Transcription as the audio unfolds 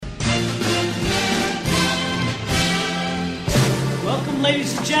Welcome,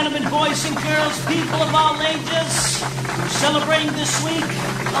 ladies and gentlemen, boys and girls, people of all ages. We're celebrating this week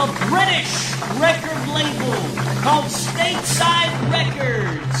a British record label called Stateside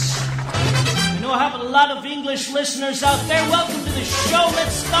Records. I know I have a lot of English listeners out there. Welcome to the show.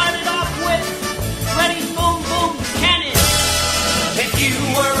 Let's start it off with Freddie Boom Boom Cannon. If you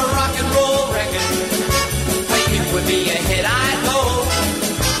were a rock and roll record, it would be a hit, I know.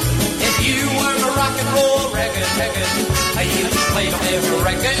 If you were a rock and roll record, you'd play on every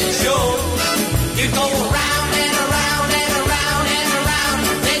record show. You go around and around and around and around.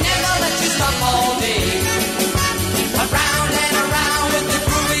 They never let you stop all day. Around and around with the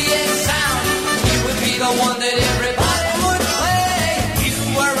grooviest sound. You would be the one that everybody would play. You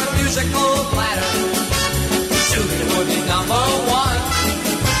were a musical platter. Soon it would be number one.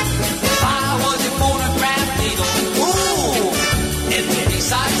 If I was your phonograph needle, ooh, it would be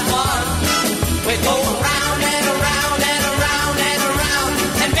such fun. We'd go around and around and around and around,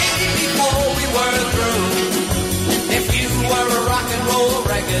 and maybe before we were through. If you were a rock and roll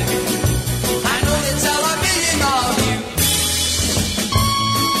record, I know they'd sell a million of you.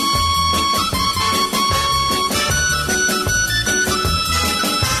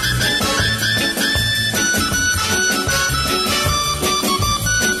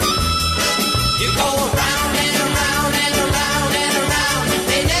 You go around and around and around and around.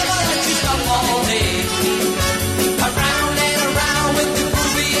 They never let you stop all day. Around and around with the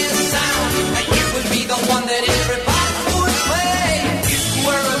grooviest sound. And you would be the one that everybody would play. You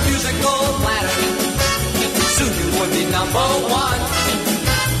were a musical platter. Soon you would be number one.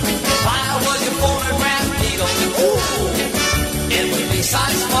 If I was your phonograph needle, ooh, it would be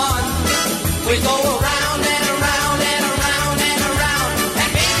such fun. We go around and around and around and around, and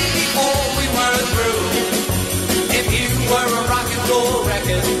maybe before we were through. If you were a rock and roll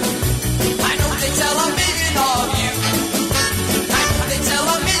record, I know they'd sell a million of you. I know they'd sell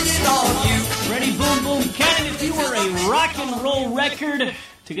a million of you. Freddie Boom Boom Cannon, if you were a rock and roll record,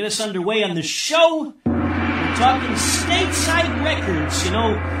 to get us underway on the show, we're talking Stateside Records. You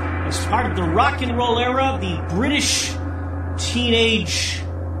know, as part of the rock and roll era, the British teenage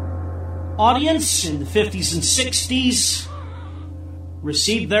audience in the 50s and 60s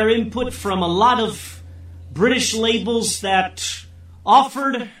received their input from a lot of British labels that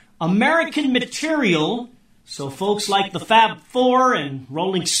offered American material. So folks like the Fab Four and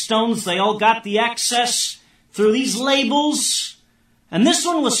Rolling Stones, they all got the access through these labels. And this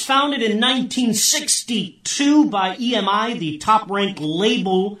one was founded in 1962 by EMI. The top-ranked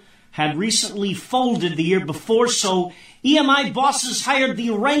label had recently folded the year before, so EMI bosses hired the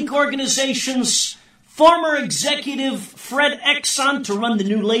Rank Organization's former executive Fred Exxon to run the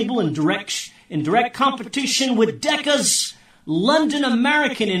new label in direct competition with Decca's London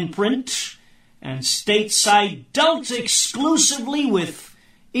American imprint, and Stateside dealt exclusively with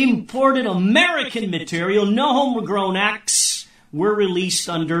imported American material. No homegrown acts were released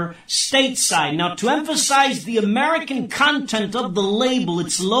under Stateside. Now, to emphasize the American content of the label,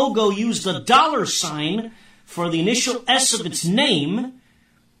 its logo used a $sign for the initial S of its name.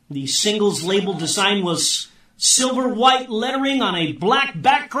 The singles label design was silver-white lettering on a black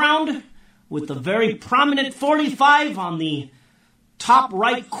background with a very prominent 45 on the top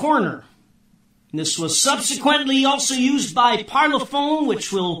right corner. This was subsequently also used by Parlophone,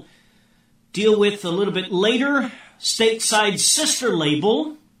 which we'll deal with a little bit later, Stateside's sister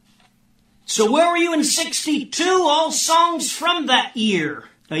label. So where were you in 62? All songs from that year.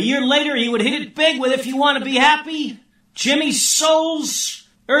 A year later, he would hit it big with If You Want to Be Happy, Jimmy Soul's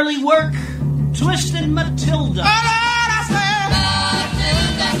early work, Twisted Matilda.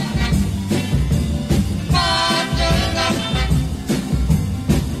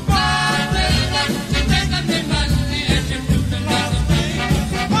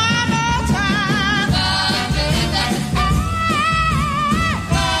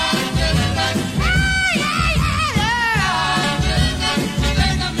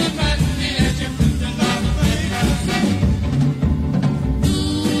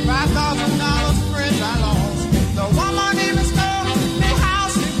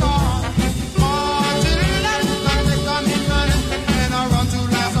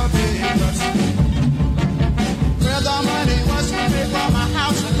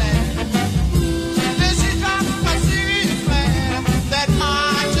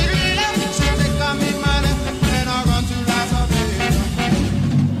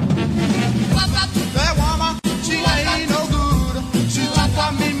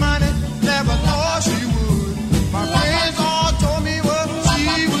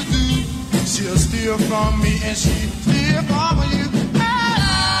 From me and she steal from you.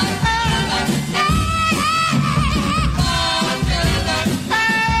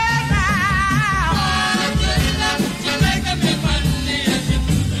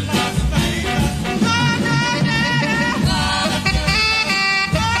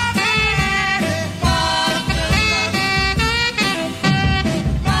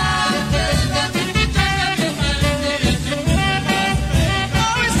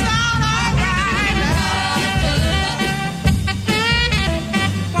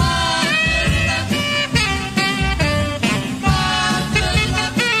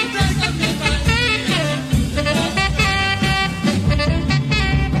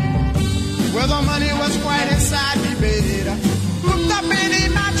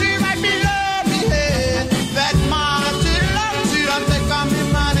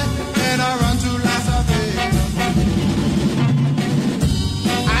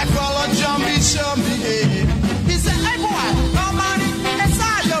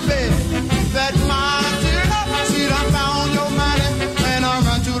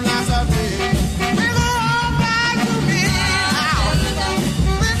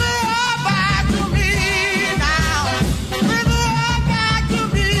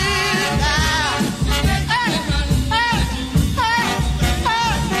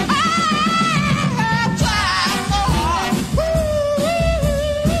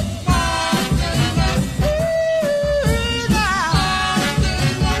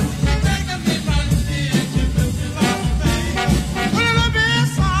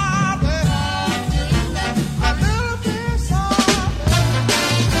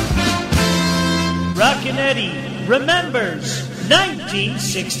 remembers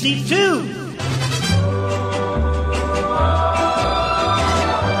 1962.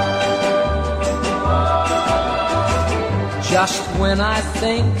 Just when I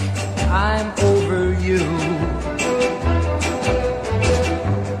think I'm over you,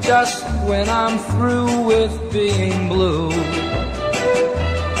 just when I'm through with being blue,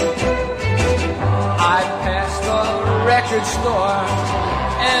 I pass the record store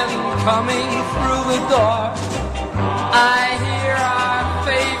and coming through the door, I hear our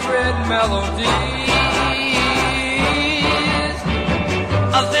favorite melodies.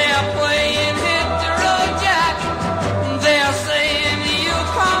 They're playing Hit the Road Jack. They're saying you'll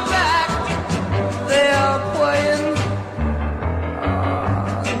come back. They're playing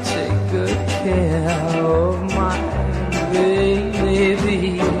Take Good Care of My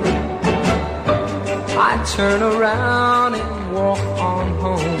Baby. I turn around and walk on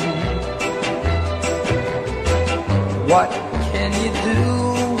home. What can you do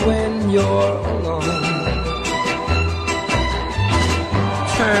when you're alone?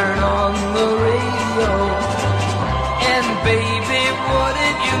 Turn on the radio, and baby,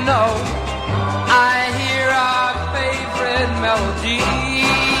 wouldn't you know, I hear our favorite melodies.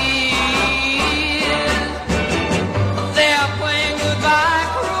 They're playing Goodbye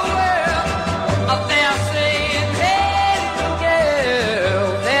Cruel. They're saying Hey Girl.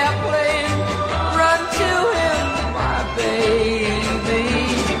 They're playing Run to Him, my baby.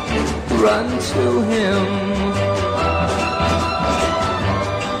 Run to Him.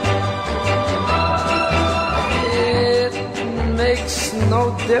 Makes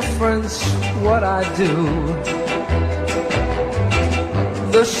no difference what I do.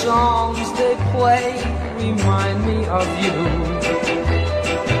 The songs they play remind me of you.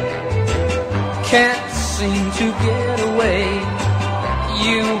 Can't seem to get away.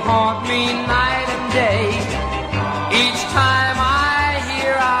 You haunt me night and day. Each time I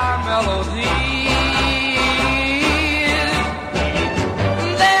hear our melody.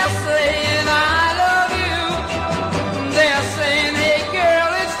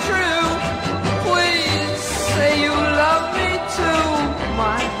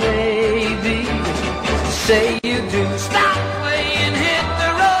 Say you do. Stop playing Hit the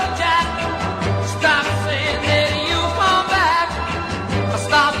Road Jack. Stop saying that you'll come back.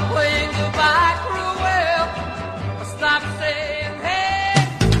 Stop playing Goodbye Cruel. Stop saying hey.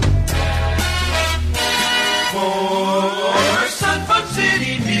 For Sun Fun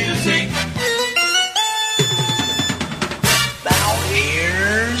City Music. Now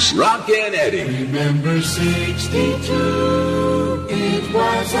here's Rockin' Eddie. Remember 62, it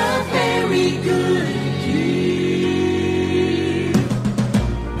was a very good year.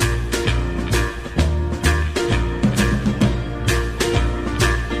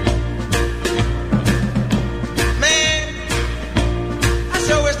 Man, I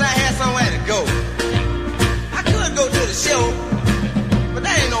sure wish I had somewhere to go. I could go to the show, but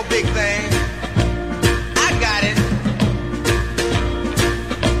that ain't no big thing. I got it.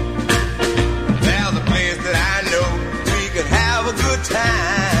 There's a place that I know we could have a good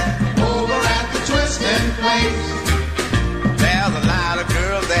time over at the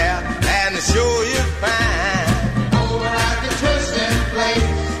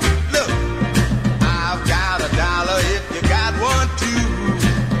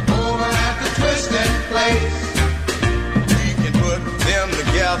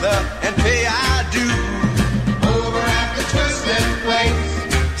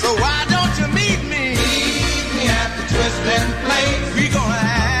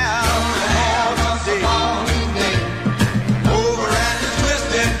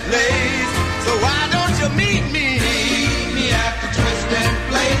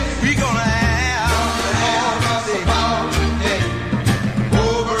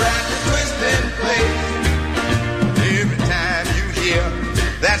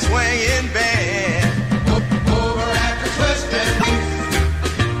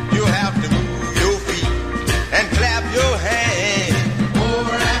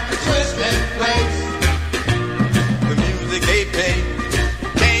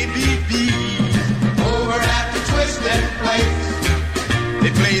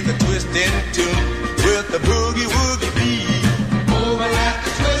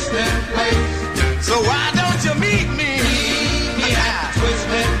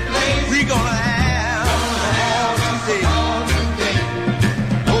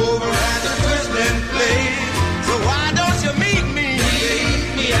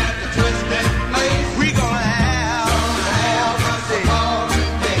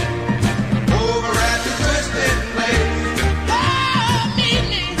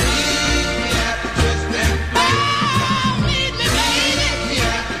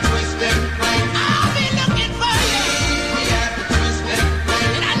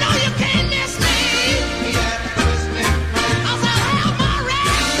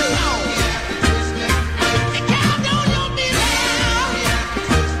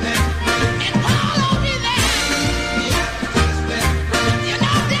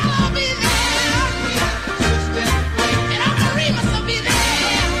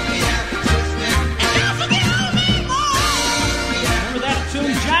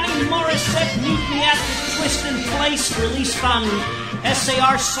Meet Me at the Twistin' Place, released on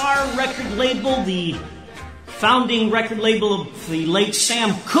SAR record label, the founding record label of the late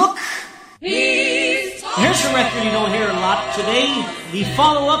Sam Cooke. Here's a record you don't hear a lot today, the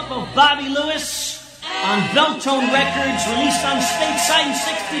follow-up of Bobby Lewis on Beltone Records, released on Stateside in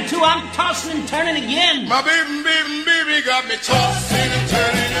 62. I'm tossing and turning again. My baby got me tossing and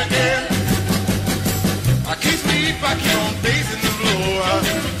turning again. I can't sleep, I keep on facing the floor.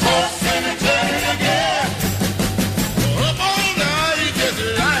 Tossing and turning again. Up all night, just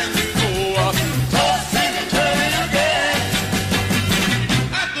lying to go. Tossing and turning again.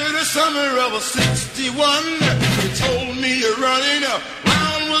 After the summer of 61, they told me running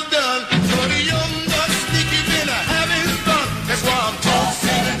round was done. So the young but sneaky been having fun. That's why I'm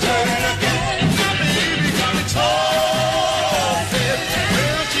tossing and turning again. My baby got me tossing.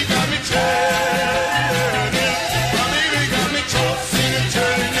 Well, she got me turning. My baby got me tossing and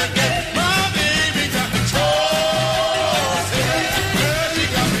turning again. My baby got me tossing. Well, she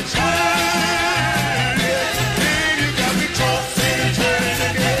got me turning. Baby got me tossing and turning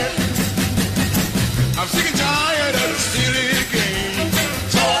again. I'm sick and tired of the silly game.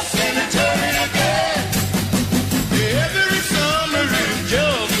 Tossing and turning again. Every summer is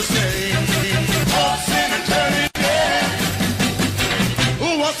just the same. Tossing and turning again.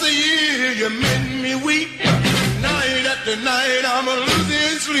 Oh, once a year you make me weep. Night after night I'm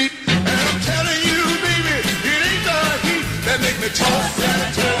losing sleep. And I'm telling you, baby, it ain't the heat that make me toss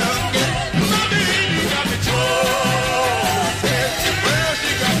and turn again. My baby got me tossing. Well,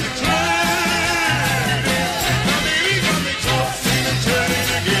 she got me turning. My baby got me tossing and turning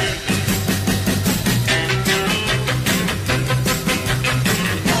again.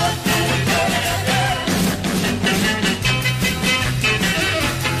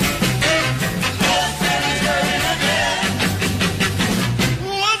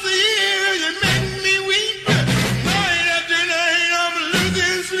 Once a year you make me weep. Night after night I'm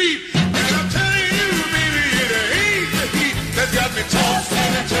losing sleep. And I'm telling you, baby, it ain't the heat that's got me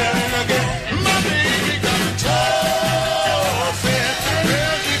tossing and turning again. My baby got me tossing.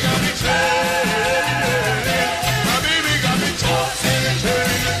 Well, she got me turning. My baby got me tossing and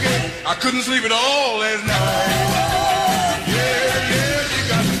turning again. I couldn't sleep at all last night. Yeah, she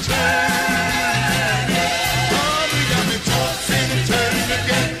got me turning. Mommy got me tossing and turning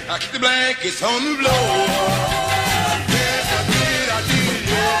again. I keep the blankets on the floor. Yes, I did,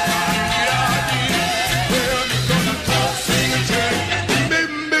 yes, I did. Well, you're gonna tossing and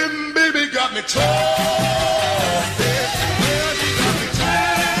turning. Baby got me tossing. Well, she got me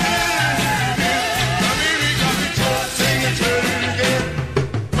turning. My baby got me tossing and turning again.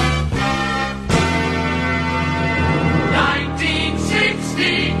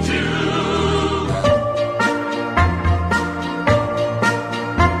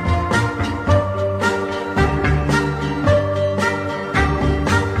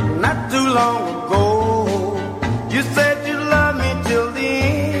 Not too long ago, you said you love me till the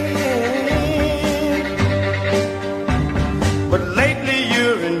end. But lately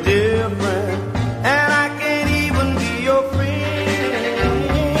you're indifferent, and I can't even be your friend.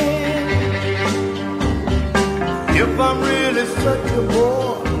 If I'm really such a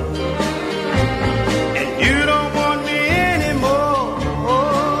bore, and you don't want me anymore,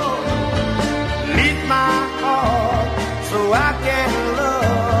 leave my heart so I can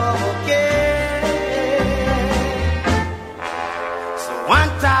love again. So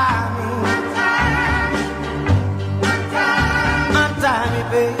one time, untie me,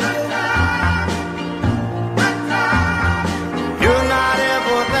 baby. You're not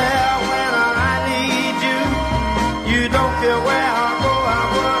ever there when I need you. You don't care where I go, I'm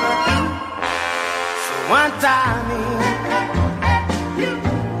gonna do. So one time,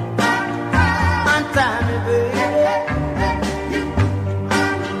 untie me, baby.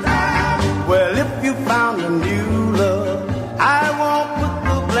 Well, if you found a new love, I won't put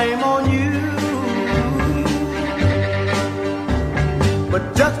the blame on you. But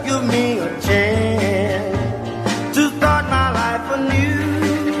just give me a chance to start my life anew.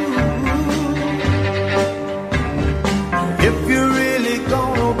 If you're really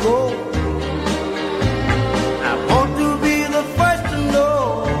gonna go, I want to be the first to know.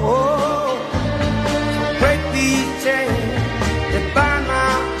 Break these chains that bind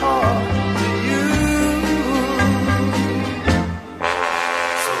my heart to you.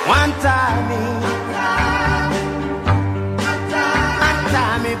 So one time,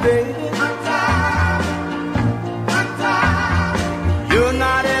 untie me, baby. You're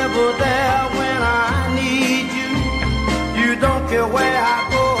not ever there when I need you. You don't care where I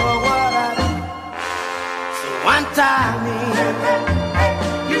go or what I do. So one time,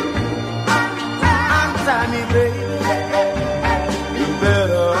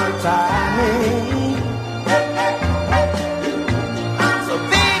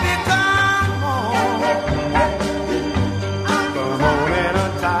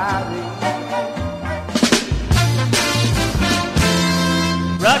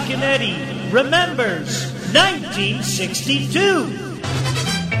 remembers 1962.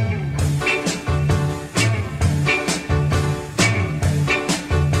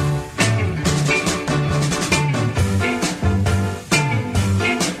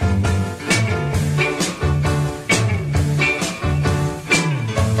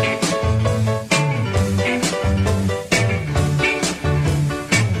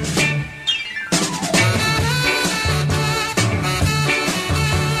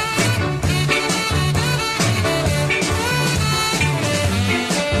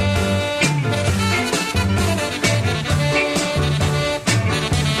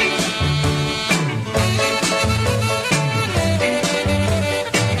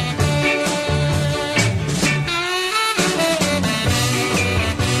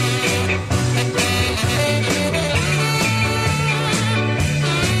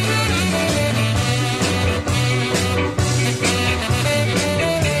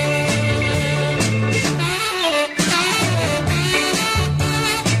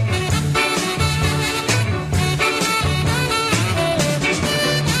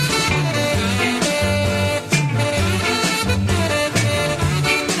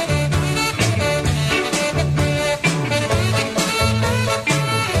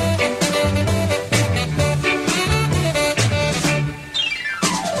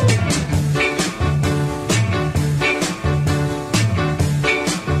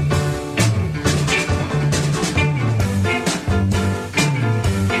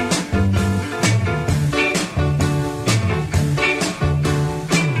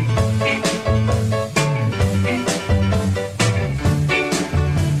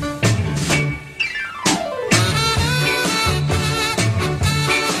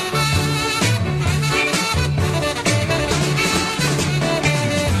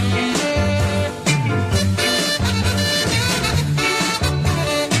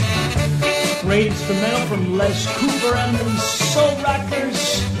 Great instrumental from Les Cooper and the Soul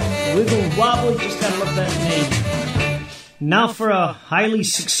Rockers. Wiggle Wobble, just gotta love that name. Now for a highly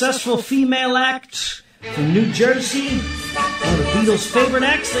successful female act from New Jersey. One of the Beatles' favorite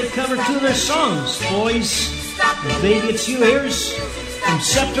acts. They cover two of their songs, Boys and Baby It's You. Here's from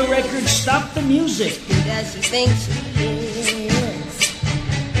Scepter Records, Stop the Music. Who does she think she is?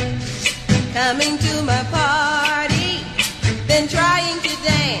 Coming to my party, then trying to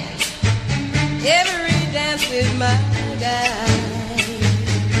dance. Every dance with my guy.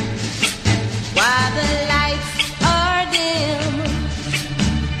 While the lights are dim,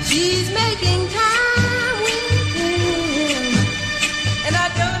 she's making time with him. And I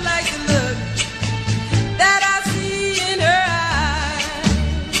don't like the look that I see in her eyes.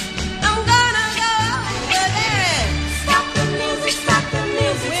 I'm gonna go over there and stop the music, stop the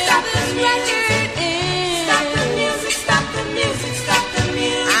music, stop the music. Stop the music, stop the music, stop the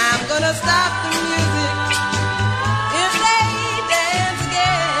music. I'm gonna stop the music. If they dance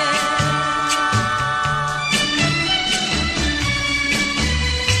again.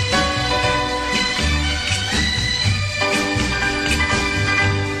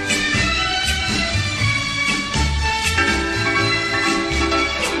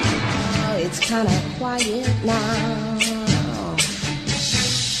 Oh, it's kind of quiet now.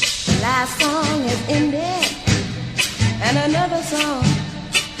 The last song has ended, and another song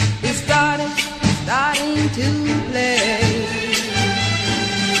is starting to play.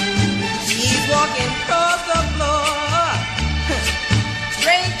 She's walking across the floor,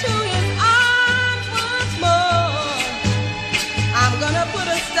 straight to his arms once more. I'm gonna put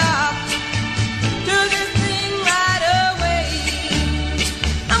a stop to this thing right away.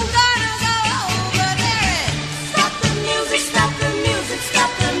 I'm gonna go over there and stop the music, stop the music,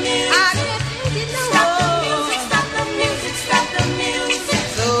 stop the music. I can't take it no more. Stop the music, stop the music, stop the music.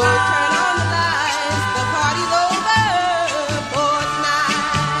 So turn on the lights, the party's over.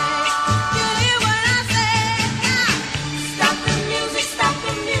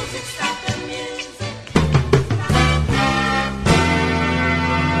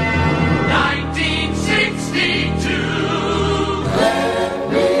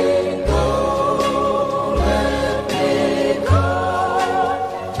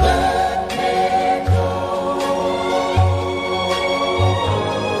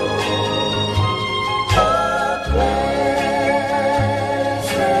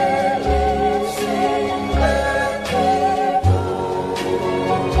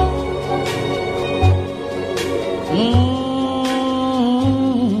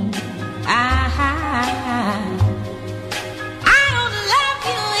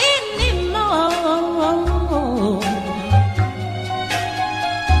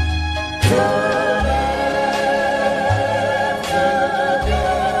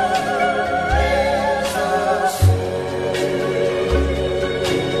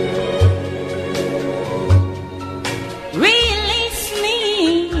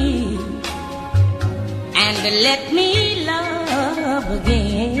 and let me love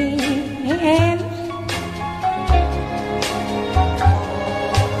again.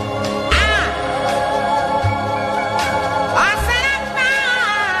 I said I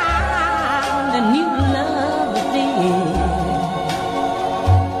found a new love again.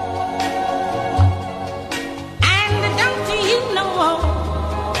 And don't you know,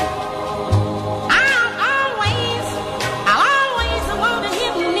 I'll always want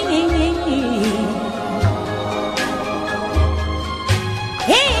him near.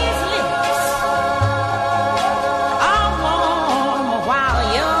 His lips are warm while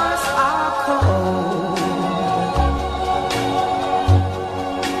yours are cold.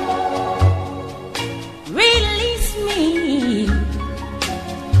 Release me,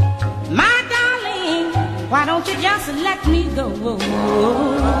 my darling. Why don't you just let me go?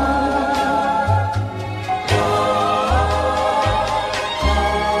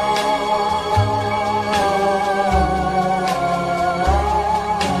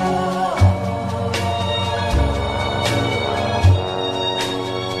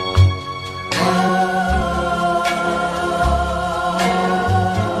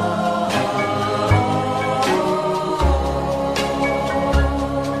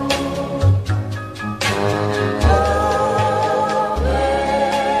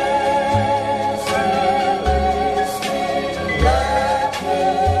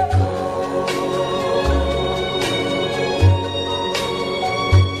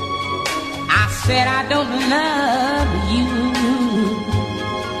 I said I don't love you.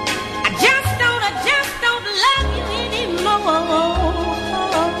 I just don't love you anymore.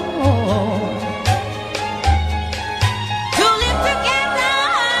 To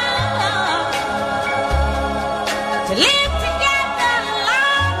live together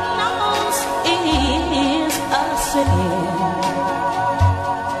Lord knows is a sin.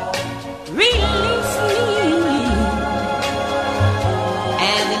 Release me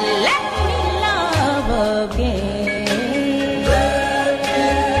and let me love again.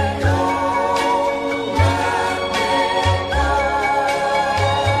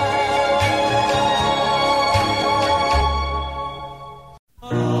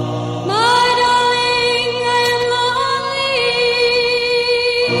 My darling, I'm lonely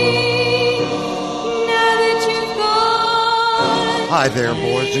now that you've gone. Hi there,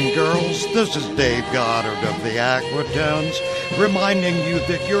 boys and girls. This is Dave Goddard of the Aquatones, reminding you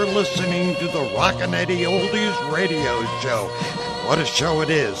that you're listening to the Rockin' Eddie Oldies radio show. What a show it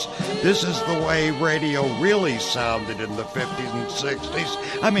is. This is the way radio really sounded in the 50s and 60s.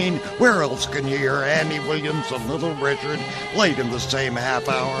 I mean, where else can you hear Andy Williams and Little Richard played in the same half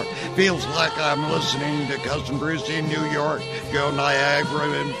hour? Feels like I'm listening to Cousin Brucey in New York, Joe Niagara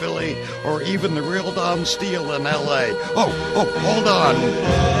in Philly, or even the real Don Steele in L.A. Oh, hold on.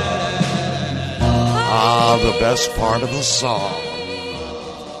 Ah, the best part of the song.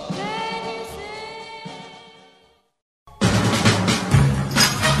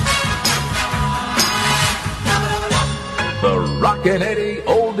 The Rockin' Eddie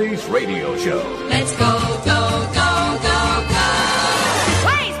Oldies Radio Show. Let's go, go, go, go, go.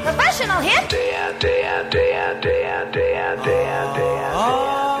 Plays professional hit. Dan.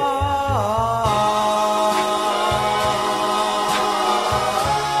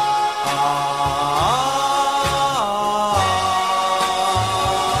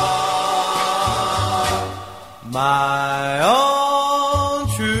 My own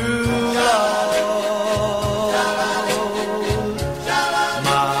true love,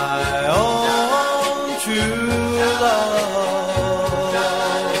 my own true love.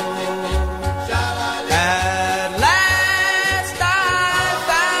 At last I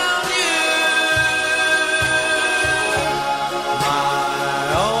found you,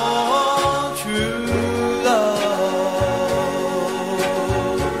 my own true love.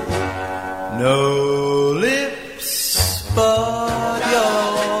 No lips but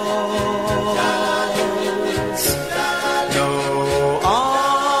yours, no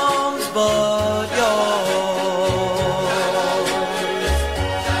arms but yours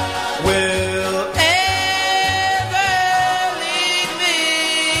will ever lead me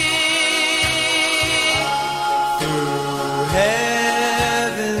through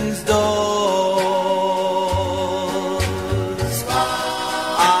heaven's doors.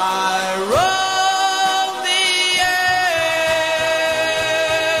 I roam the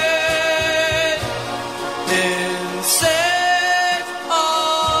earth in search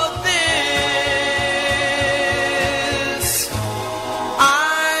of this. I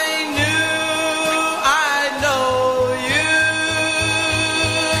knew I'd know you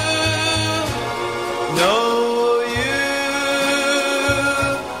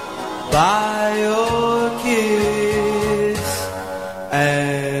by your kiss.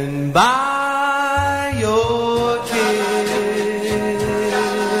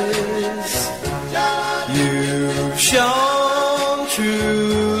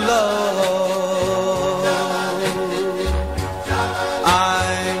 love.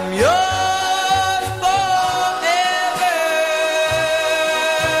 I'm yours forever.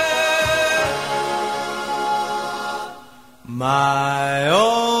 My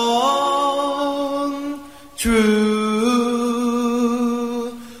own true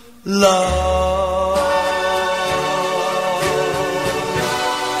love.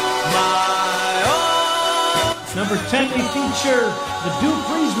 Number 10, we feature the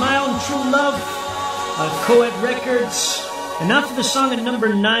Duprees, My Own True Love, Co-Ed Records. And now for the song at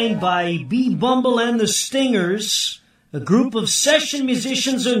number 9 by B. Bumble and the Stingers, a group of session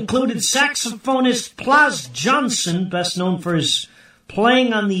musicians who included saxophonist Plas Johnson, best known for his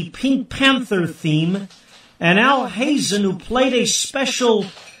playing on the Pink Panther theme, and Al Hazen, who played a special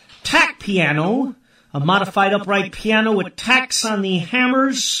tack piano, a modified upright piano with tacks on the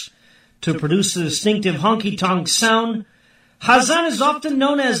hammers, to produce the distinctive honky-tonk sound. Hazan is often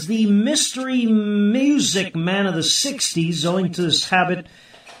known as the mystery music man of the 60s, owing to this habit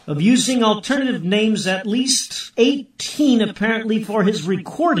of using alternative names, at least 18 apparently, for his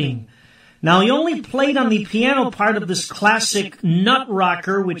recording. Now, he only played on the piano part of this classic Nut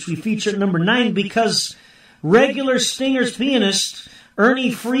Rocker, which we feature at number 9, because regular Stingers pianist Ernie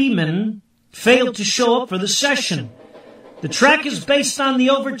Freeman failed to show up for the session. The track is based on the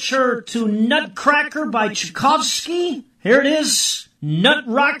overture to Nutcracker by Tchaikovsky. Here it is, Nut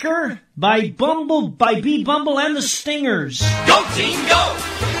Rocker by B. Bumble and the Stingers. Go team, go!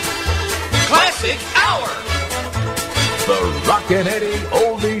 Classic Hour! The Rockin' Eddie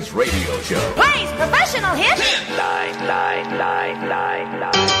Oldies Radio Show. Plays professional hits. 10, 9.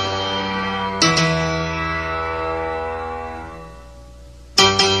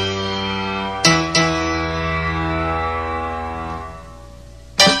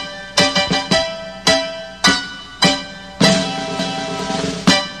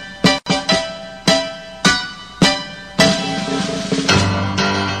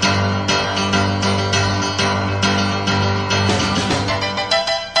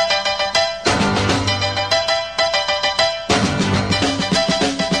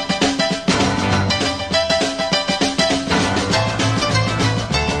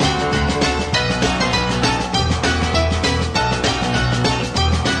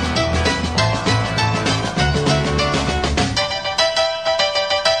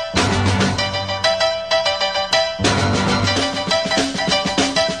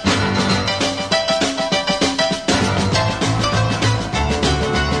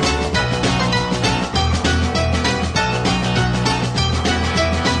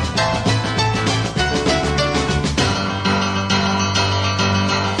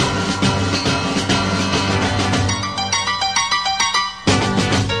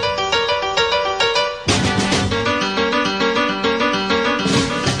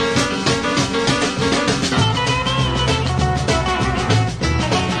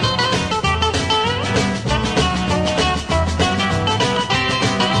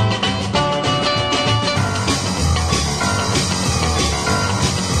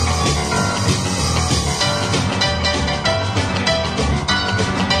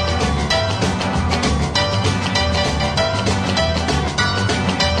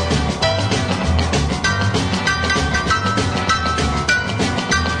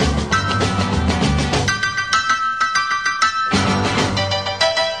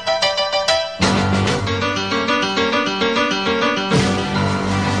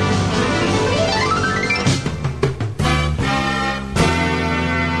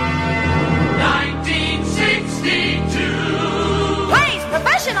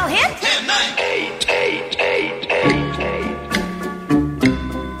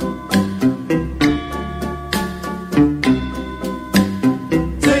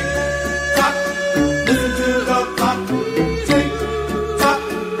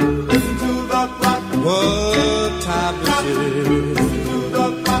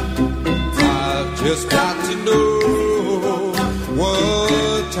 Just got to know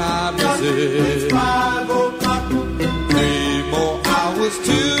what time is it? It's 5 o'clock. 3 more hours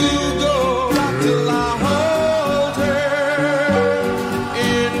to go till I hold her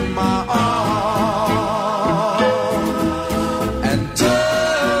in my arms and tell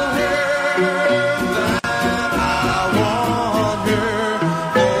her that I want her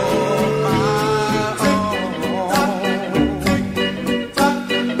for my own.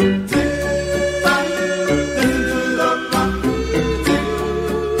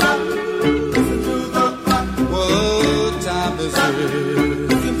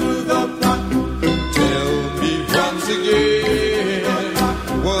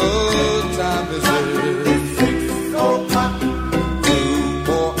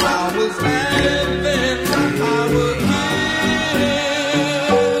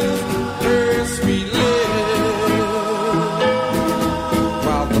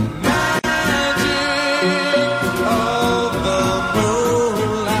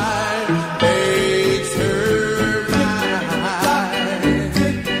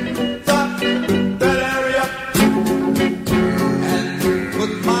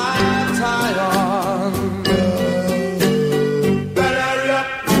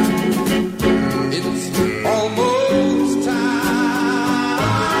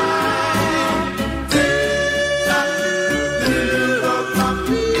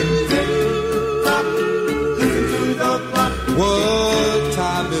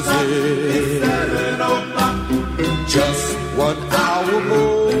 time is it? 7 o'clock. Just 1 hour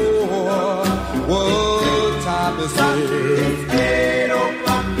more. What time is it? It's 8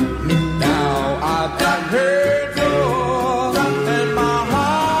 o'clock. Now I've got heard more, and my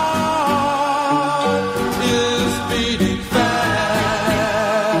heart is beating fast.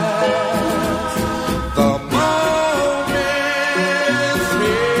 The moment is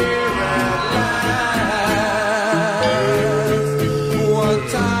here at last. What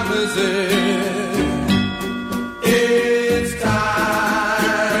time is it? It's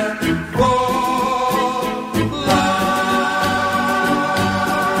time for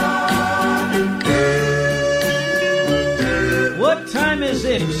What time is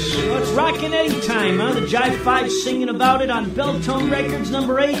it? Well, it's Rockin' Eddie time, huh? The Jive 5 singing about it on Belltone Records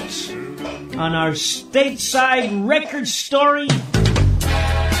number 8 on our stateside record story.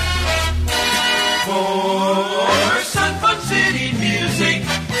 For Sun Fun City music.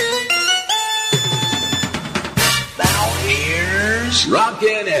 Now here's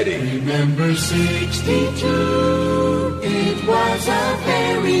Rockin' Eddie. Remember 62, it was a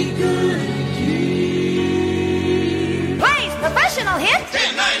very good year. Blaze, professional hit.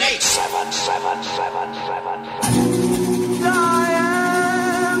 10, 9, 8, 7, 7, 7, 7.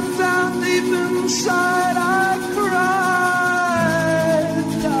 Diane, down deep inside I cried.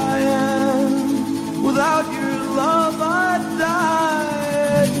 Diane, without your love I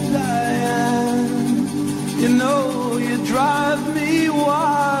died. Diane, you know you drive me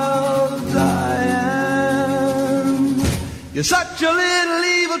wild. Diane, you're such a little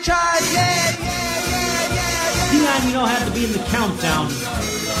evil child. Yeah, yeah, yeah, yeah, yeah. Dion, you know, had to be in the countdown.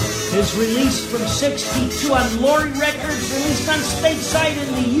 His release from 62 on Lorry Records, released on stateside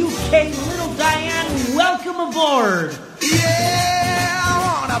in the UK. Little Diane, welcome aboard. Yeah, I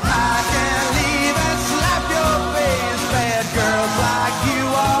wanna pack and leave and slap your face. Bad girls like you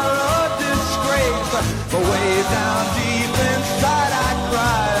are a disgrace. But way down deep inside I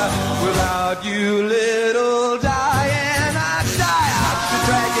cry. Without you, little Diane, I die. I should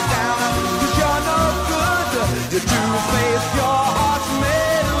drag you down, 'cause you're no good. You're two-faced, your heart's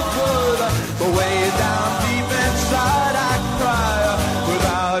made of wood. But way down deep inside I cry.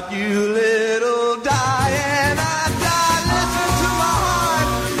 Without you, little Diane, I die. Listen to my heart.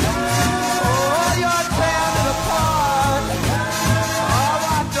 Oh, you're tearing it apart. Oh,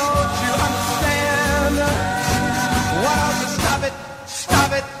 why don't you understand? Why don't you stop it?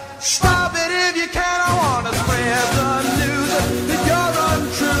 Stop it. Stop it if you can. I want to spread the news that you're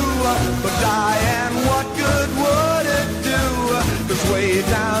untrue. But Diane, what good would it do? 'Cause way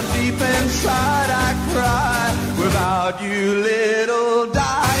down deep inside I cry. Without you, little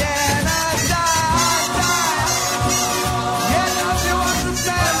Diane, I die. Yeah, don't you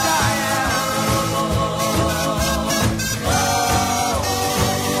understand, Diane?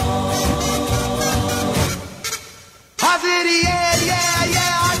 I said, yeah, yeah,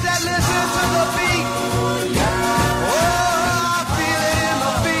 yeah. I said, listen to the beat. Oh, I feel it in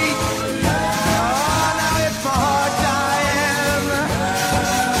my feet. Oh, now it's my heart, Diane.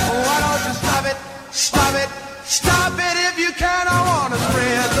 Why don't you stop it? Stop it. Stop it if you can. I want to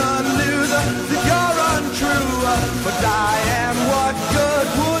spread the news that you're untrue. But Diane, what good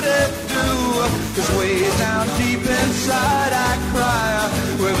would it do? 'Cause way down deep inside I cry.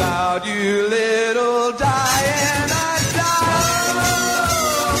 Without you, little Diane, I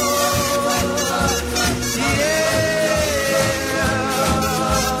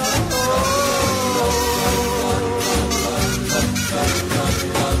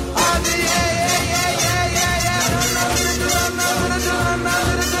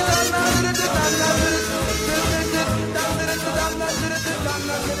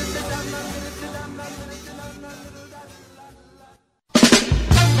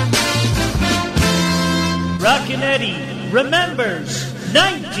Rockin' Eddie remembers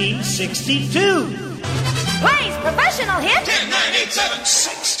 1962. Blaze, professional hit. 10, 9, 8, 7,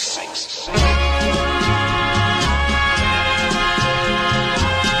 6, 6.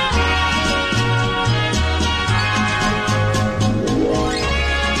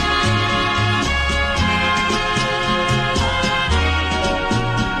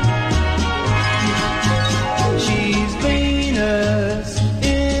 She's Venus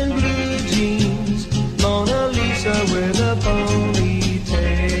in blue jeans, Mona Lisa with a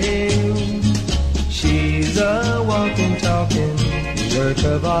ponytail. She's a walking, talking work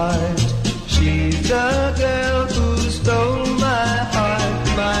of art. She's the girl who stole my heart.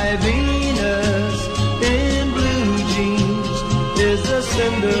 My Venus in blue jeans is the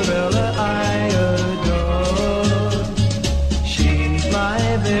Cinderella I adore. She's my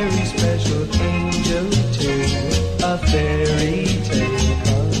very special angel too, a fairy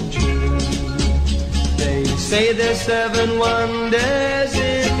tale. say there's 7 wonders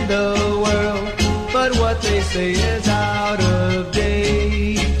in the world, but what they say is out of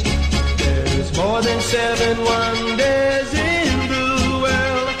date. There's more than 7 wonders in the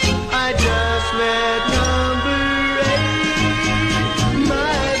world. I just met number 8.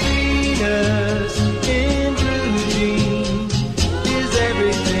 My Venus in blue jeans is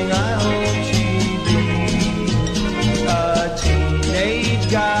everything I hope she'd be. A teenage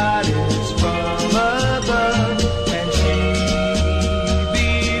goddess from above, and she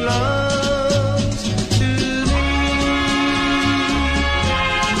belongs to me.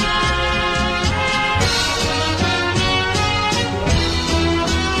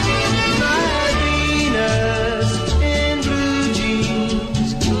 My Venus in blue jeans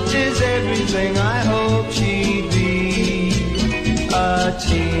is everything I hope she'd be. A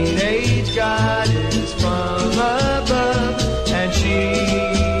teenage goddess from above, and she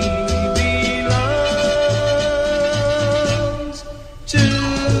belongs to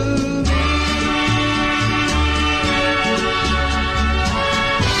me.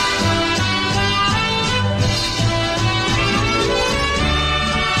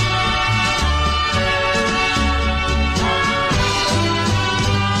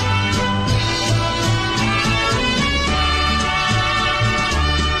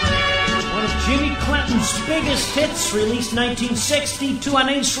 One of Jimmy Clinton's biggest hits, released 1962 on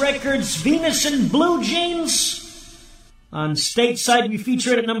Ace Records, Venus in Blue Jeans. On Stateside, we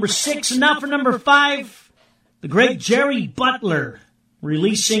feature it at number 6. And now for number 5, the great Jerry Butler,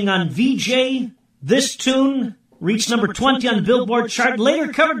 releasing on VJ. This tune reached number 20 on the Billboard chart, later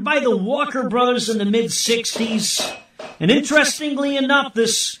covered by the Walker Brothers in the mid-60s. And interestingly enough,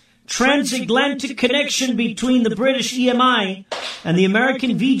 this transatlantic connection between the British EMI and the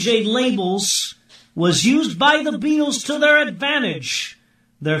American VJ labels was used by the Beatles to their advantage.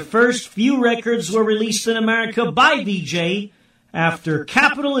 Their first few records were released in America by VJ after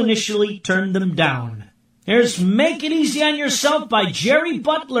Capitol initially turned them down. Here's Make It Easy on Yourself by Jerry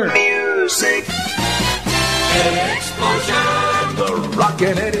Butler. Music Explosion. The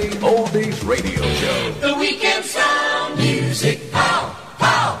Rockin' Eddie Oldies Radio Show. The weekend sound. Music. Pow,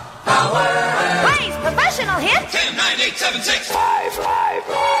 pow, power. Plays professional hits. 10, 9, 8, 7, 6. 5.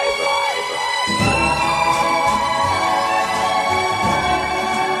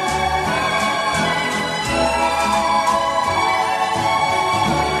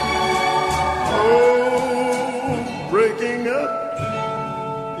 Breaking up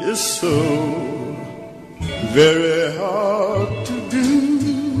is so very hard to do.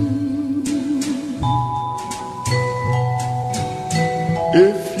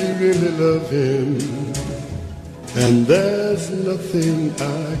 If you really love him, and there's nothing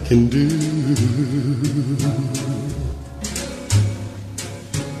I can do.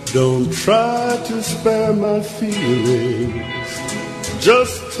 Don't try to spare my feelings,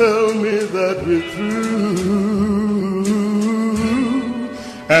 just tell me that we're through,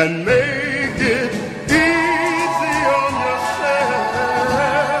 and make it easy on yourself.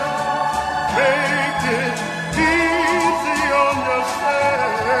 Make it easy on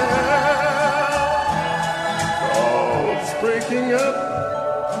yourself. 'Cause breaking up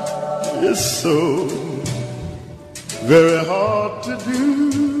is so very hard to do.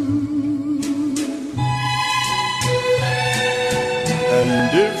 And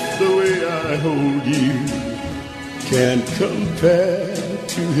if the way I hold you can't compare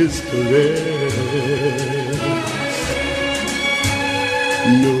to his caress,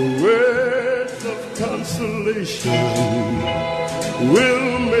 no words of consolation will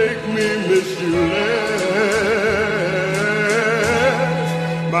make me miss you less.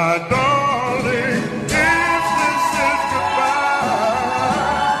 My darling, if this is goodbye,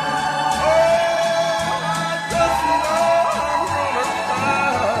 oh, I just know I'm gonna cry.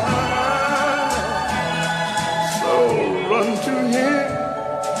 So run to him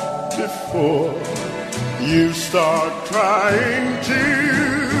before you start crying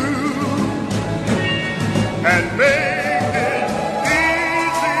too, and make it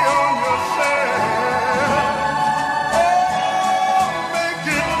easy on yourself. Oh, make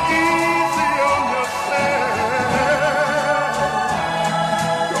it easy on yourself.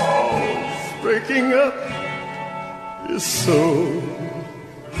 'Cause breaking up is so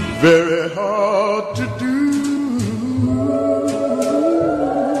very hard to do.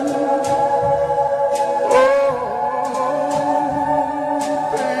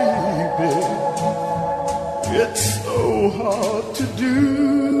 It's so hard to do.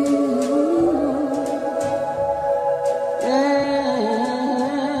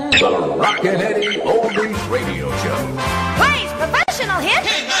 The Rockin' Eddie Oldies Radio Show. Plays professional hits.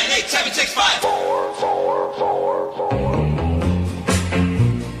 10, 9, 8, 7, 6, 5. 4.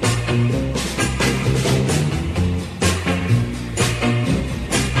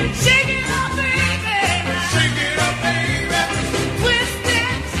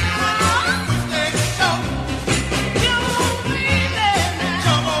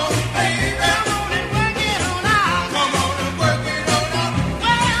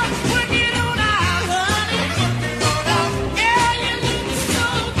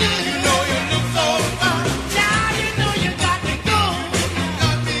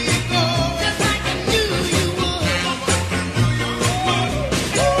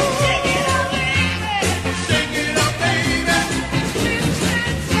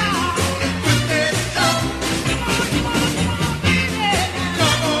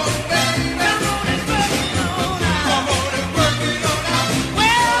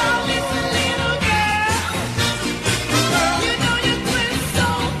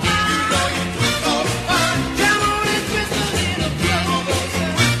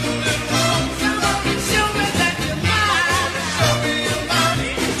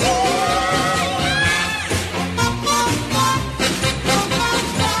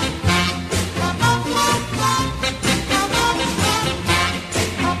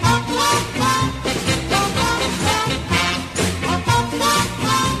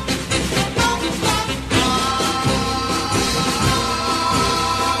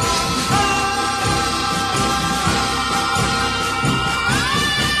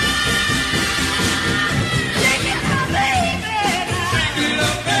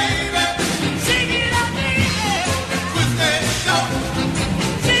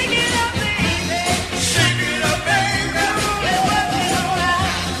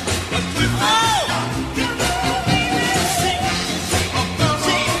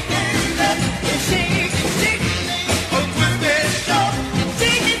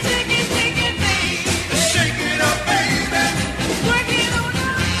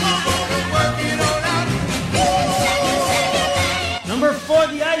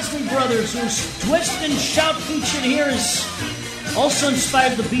 Brothers, whose twist and shout featured here is also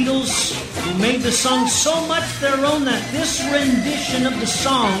inspired the Beatles, who made the song so much their own that this rendition of the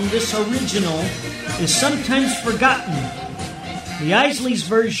song, this original, is sometimes forgotten. The Isleys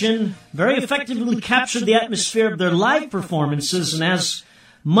version very effectively captured the atmosphere of their live performances and has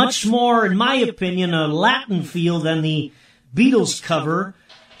much more, in my opinion, a Latin feel than the Beatles cover,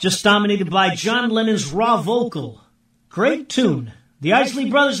 just dominated by John Lennon's raw vocal. Great tune. The Isley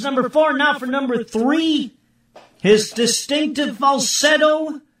Brothers, number 4. Now for number 3. His distinctive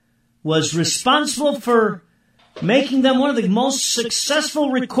falsetto was responsible for making them one of the most successful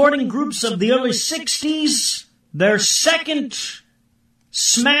recording groups of the early 60s. Their second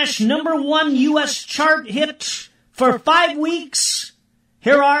smash number 1 U.S. chart hit for 5 weeks.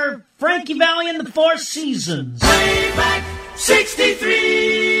 Here are Frankie Valli and the Four Seasons. Way back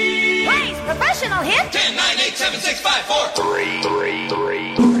 63. Please, professional hit. 10, 9, 8, 7, 6, 5, 4, 3.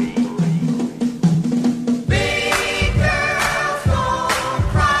 Big girls don't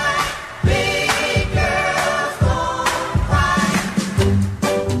cry. Big girls don't cry.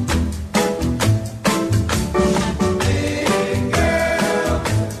 Big girls,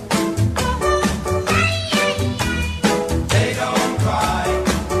 they don't cry.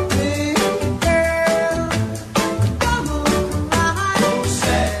 Big girls, who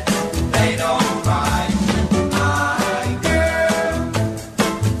said they don't cry? My girl,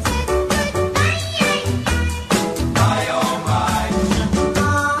 my oh my,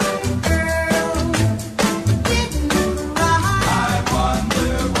 I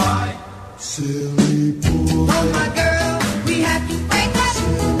wonder why. Silly boy. Oh my girl, we had to break up.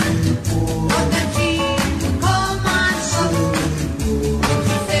 Silly boy. But then she called my son.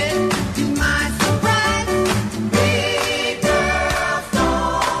 She said, to my surprise, big girls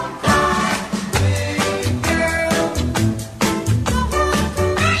don't cry. Big girls,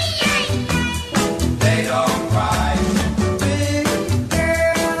 they don't cry. Big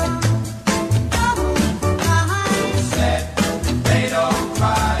girls, who said they don't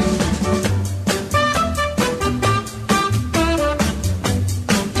cry?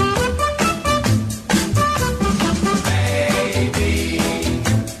 Baby,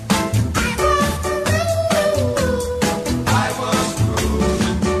 I was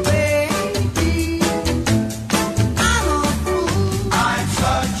through. Baby, I'm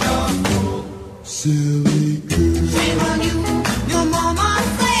such a fool. Silly girl. Shame on you, your mama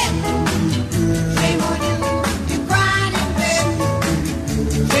said. Shame on you, you cried in bed.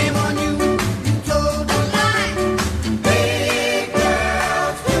 Shame on you, you told a lie. Big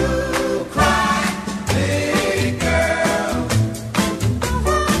girls do cry. Big girls,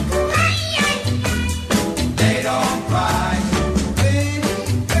 they don't cry. Big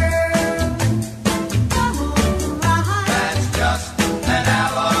girls, that's just an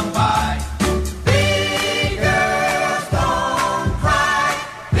alibi. Big girls don't cry.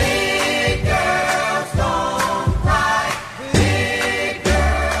 Big girls don't cry. Big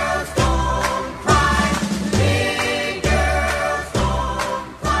girls don't cry. Big girls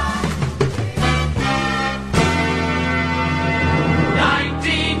don't cry.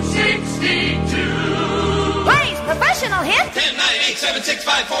 1962. Please, professional hit. 10, 9, 8, 7, 6,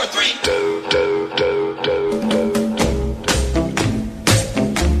 5, 4, 3.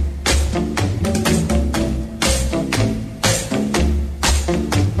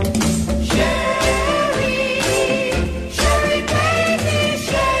 Sherry baby,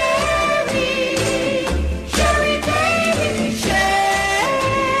 Sherry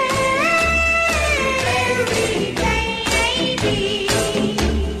baby,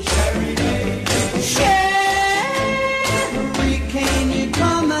 Sherry, can you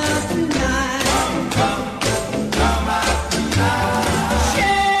come out tonight?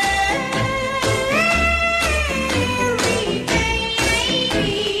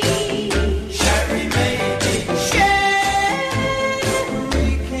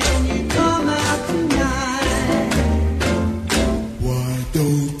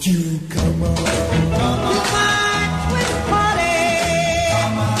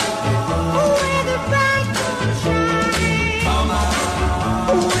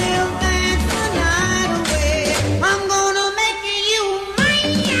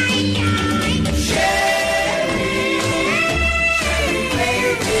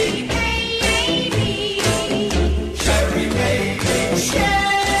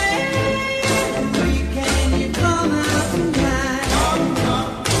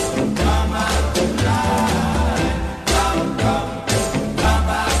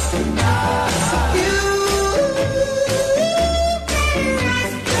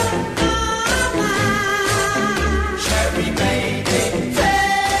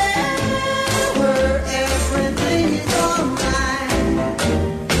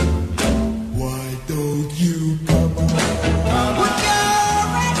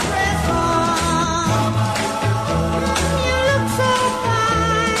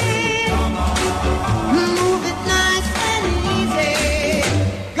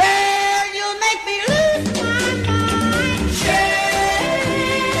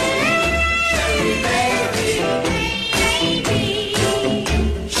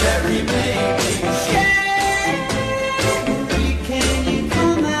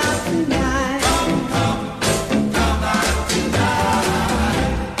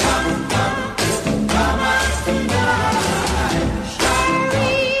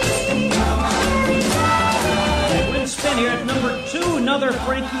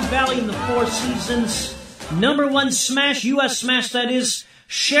 Frankie Valli and the Four Seasons. Number one smash, U.S. smash that is,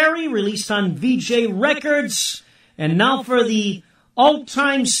 Sherry, released on VJ Records. And now for the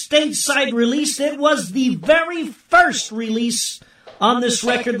all-time stateside release. It was the very first release on this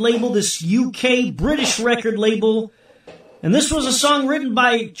record label, this UK British record label. And this was a song written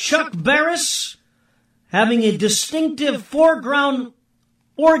by Chuck Barris, having a distinctive foreground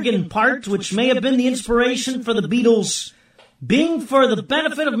organ part, which may have been the inspiration for the Beatles, being for the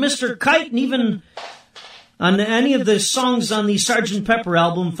benefit of Mr. Kite, and even on any of the songs on the Sgt. Pepper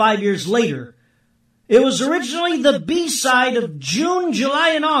album 5 years later. It was originally the B-side of June, July,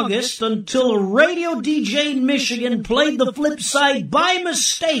 and August until a radio DJ in Michigan played the flip side by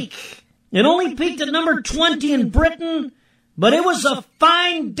mistake. It only peaked at number 20 in Britain, but it was a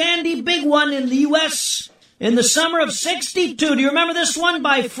fine, dandy big one in the U.S. in the summer of '62. Do you remember this one?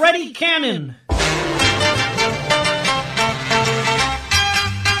 By Freddie Cannon.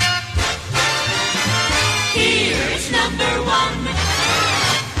 Here's number one.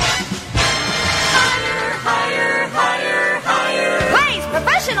 Higher, higher, higher, higher. Please,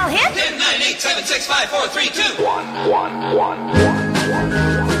 professional hit. 10, 9, 8, 7, 6, 5, 4, 3, 2. 1, 1, 1, 1.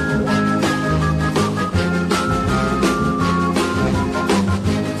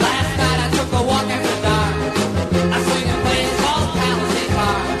 Last night I took a walk after dark. I swing a place called Palisade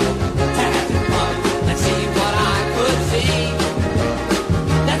Park. To have some fun and see what I could see.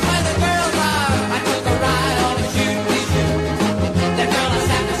 That's where the girls are. I took a ride on a shoot-me-shoot. That girl I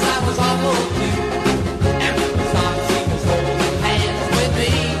sat beside was awful cute. And when we stopped, she was holding hands with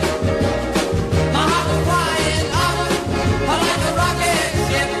me. My heart was flying up, like a rocket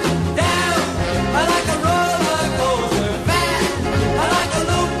ship. Down, like a roller coaster. Fast, like a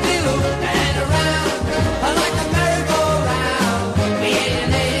loop-de-loop. And around, like a merry-go-round. We ate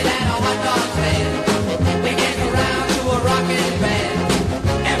and ate at a hot dog stand. We danced around to a rockin' band.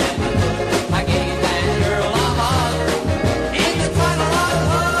 And when we looked, I gave that girl a hug. In the tunnel of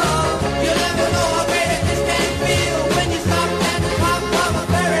love, you'll never know how great this can feel when you stop at the top of a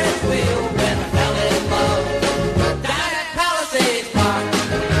Ferris wheel. When I fell in love down at Palisades Park.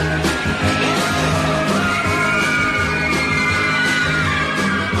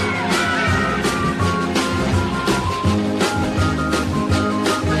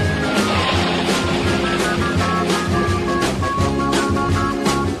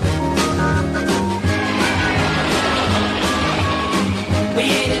 We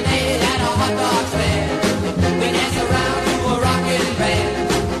ate and ate at a hot dog stand. We danced around to a rockin' band.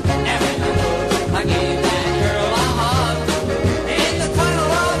 And when I looked, I gave that girl a hug. In the tunnel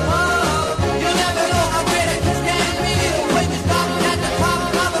of love, you'll never know how great a kiss can feel when you stop at the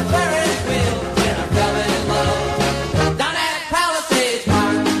top of a Ferris wheel. When I fell in love down at Palisades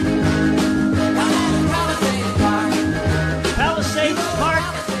Park. Down at Palisades Park. Palisades Park,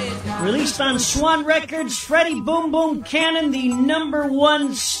 released on Swan Records. Freddie Boom Boom Cannon, the number one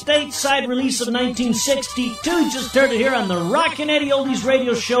stateside release of 1962. You just heard it here on the Rockin' Eddie Oldies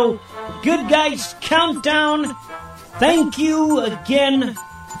Radio Show. Good Guys Countdown. Thank you again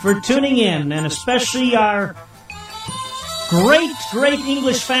for tuning in, and especially our great, great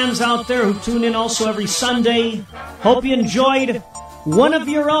English fans out there who tune in also every Sunday. Hope you enjoyed one of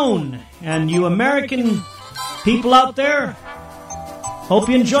your own. And you American people out there, hope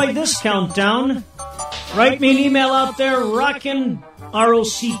you enjoyed this countdown. Write me an email out there, rockin,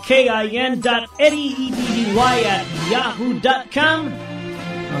 ROCKIN .Eddie, EDDY @yahoo.com.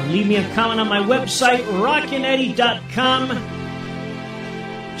 Or leave me a comment on my website, rockineddie.com.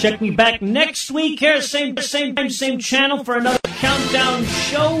 Check me back next week here, same time, same channel for another countdown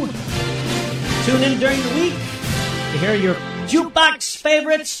show. Tune in during the week to hear your jukebox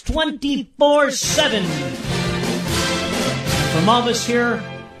favorites 24/7. From all of us here,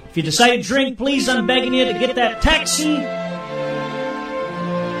 if you decide to drink, please, I'm begging you to get that taxi.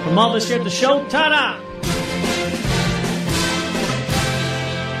 From all of us here at the show, ta-da!